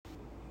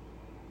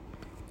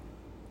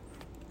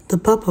The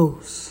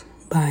Purpose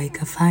by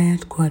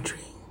Kafayat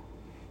Quadri.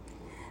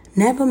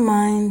 Never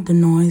mind the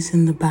noise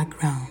in the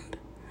background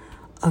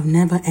of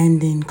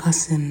never-ending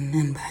cussing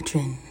and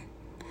battering.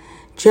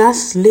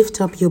 Just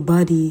lift up your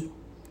body,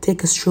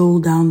 take a stroll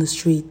down the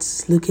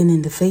streets, looking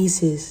in the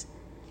faces,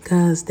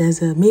 'cause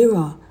there's a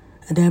mirror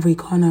at every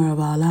corner of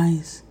our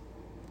lives.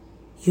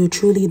 You're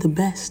truly the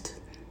best.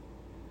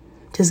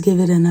 Just give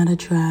it another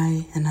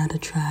try, another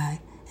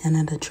try,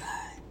 another try.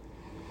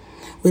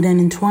 With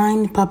an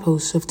entwined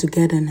purpose of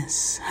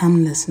togetherness,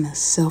 harmlessness,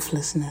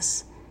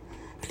 selflessness.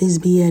 Please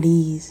be at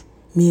ease,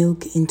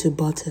 milk into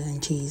butter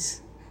and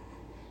cheese.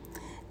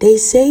 They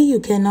say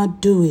you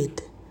cannot do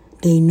it.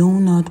 They know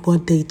not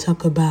what they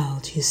talk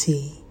about, you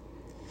see.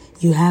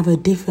 You have a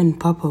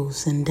different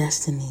purpose and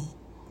destiny.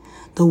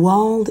 The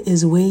world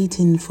is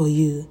waiting for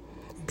you.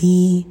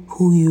 Be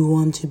who you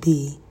want to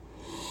be.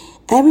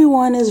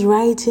 Everyone is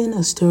writing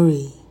a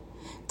story.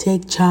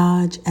 Take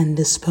charge and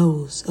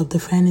dispose of the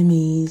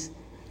frenemies.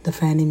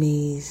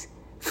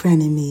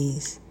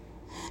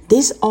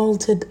 This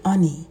altered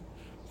honey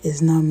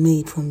is not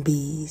made from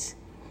bees.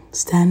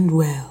 Stand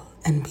well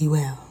and be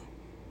well.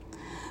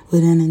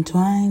 With an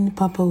entwined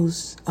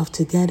purpose of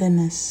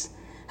togetherness,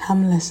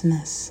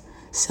 harmlessness,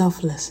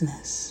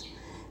 selflessness.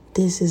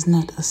 This is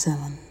not a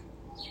sermon.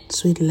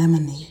 Sweet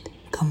lemonade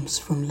comes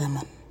from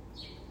lemon.